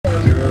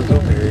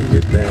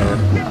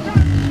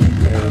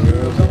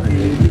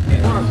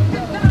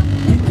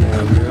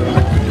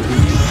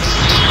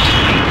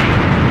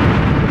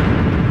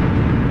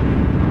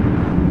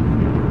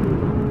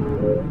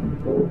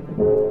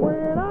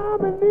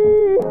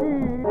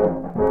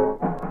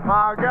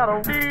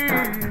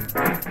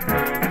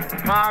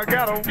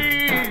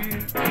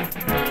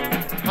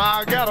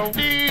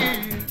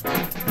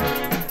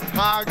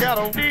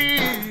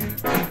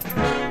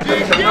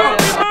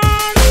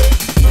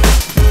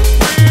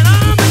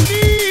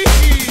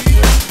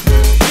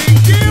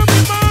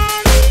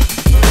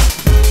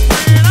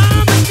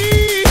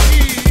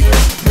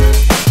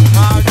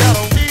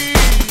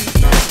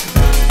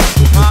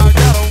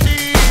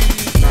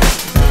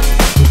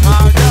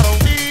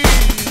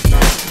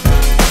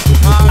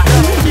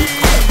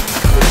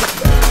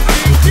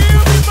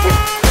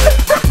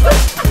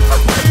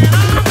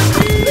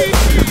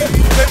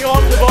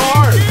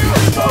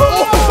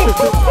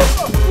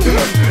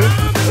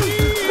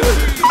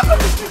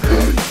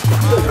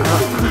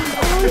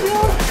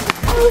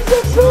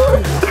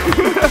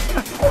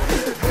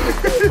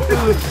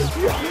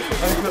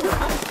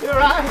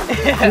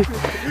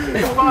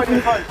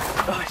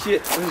Oh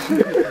shit.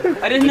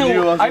 I didn't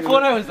know. I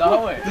thought I was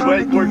that way.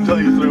 Wait, work until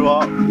you threw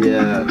up.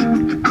 Yeah.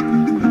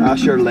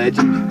 That's your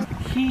legend.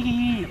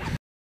 You've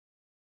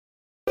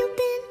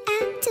been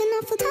acting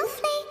awful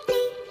tough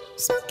lately,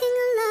 smoking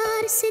a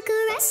lot of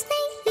cigarettes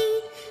lately,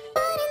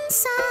 but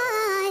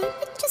inside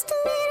it's just a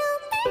little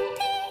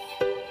baby.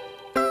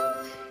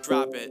 Oh.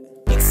 Drop it.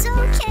 It's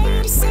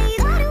okay to say you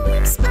got a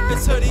weak spot.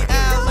 It's Hoodie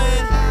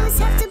Allen. Always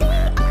have to be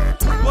on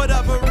top. What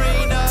up,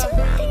 Arena?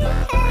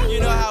 You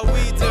know how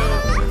we do.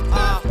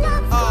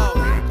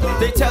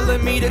 They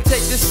telling me to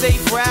take the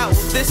safe route.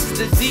 This is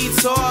the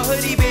detour.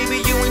 Hoodie,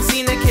 baby, you ain't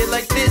seen a kid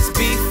like this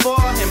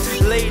before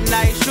him. Late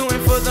night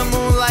shooting for the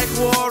moon like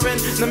Warren.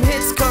 Them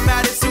hits come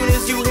out as soon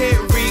as you hit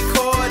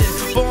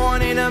recording.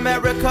 Born in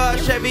America,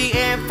 Chevy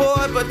and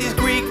Ford, but these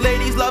Greek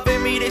ladies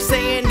loving me. They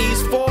saying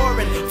he's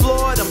foreign.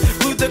 Floored them,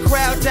 glued the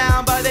crowd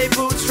down by they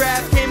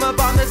bootstraps. Came up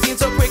on the scene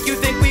so quick you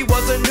think we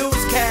was a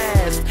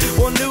newscast.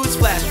 Well,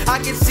 newsflash, I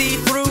can see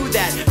through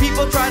that.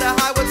 People try to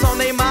hide what's on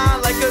their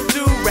mind like a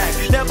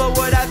do-rag. Never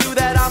would I do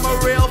that, I'm a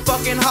real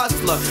fucking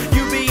hustler.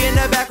 You be in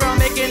the background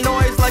making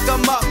noise like a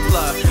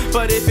muffler,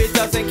 but if it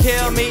doesn't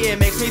kill me, it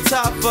makes me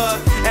tougher.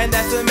 And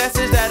that's the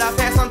message that I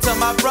pass on to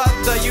my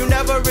brother. You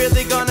never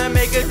really gonna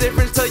make a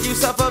difference till you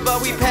suffer,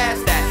 but we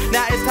passed that.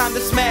 Now it's time to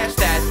smash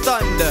that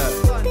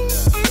thunder.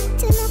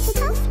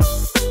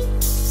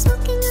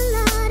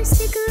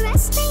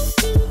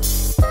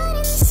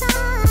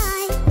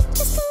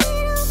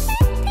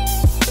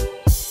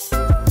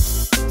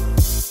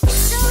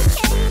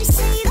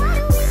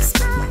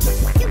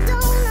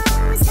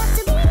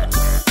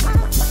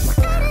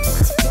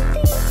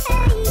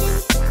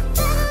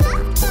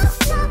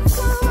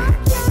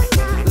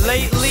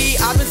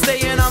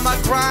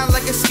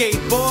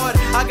 Skateboard,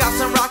 I got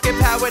some rocket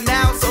power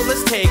now, so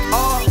let's take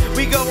off.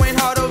 We going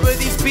hard over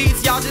these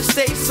beats, y'all just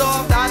stay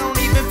soft. I don't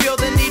even feel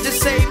the need to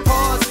say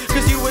pause,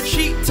 cause you were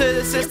cheap to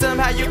the system,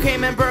 how you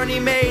came and Bernie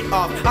made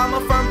off. I'm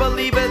a firm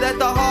believer that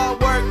the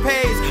hard work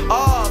pays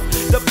off.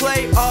 The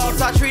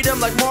playoffs, I treat them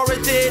like Mora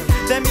did.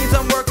 That means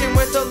I'm working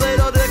with a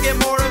little to get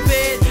more of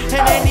it.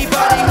 And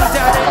anybody who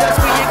doubted us,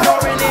 we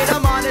ignoring it.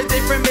 I'm on a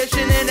different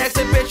mission, an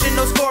exhibition,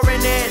 no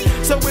scoring it.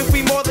 So if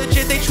we more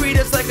legit, they treat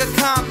us like a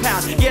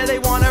compound. Yeah, they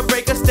wanna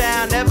break us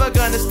down, never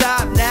gonna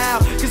stop now.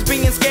 Cause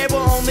being scared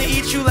will only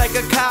eat you like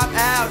a cop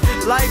out.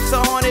 Life's a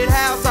haunted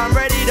house, I'm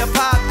ready to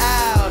pop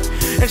out.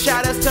 And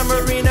shout outs to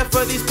Marina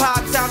for these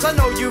pop sounds. I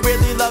know you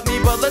really love me,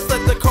 but let's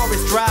let the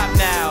chorus drop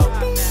now.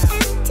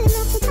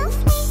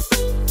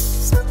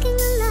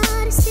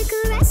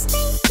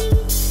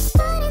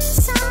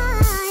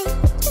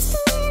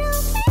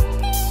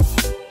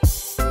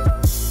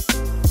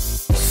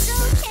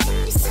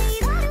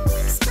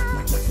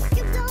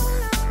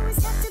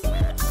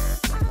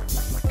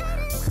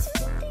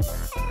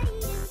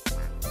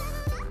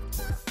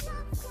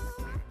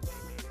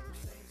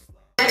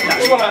 I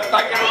just want to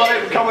thank everybody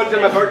for coming to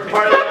my birthday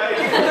party tonight.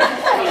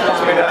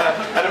 It's been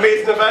an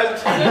amazing event.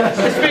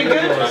 It's been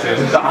good.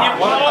 I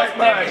want to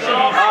thank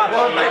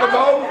my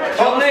mom,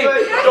 Johnny.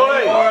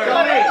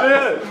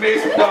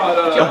 Amazing. It's an amazing event.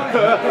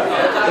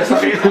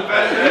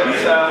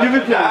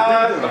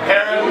 Dad, my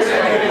parents,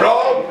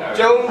 Rob,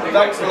 Joan,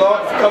 thanks a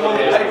lot for coming.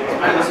 Good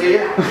to see you.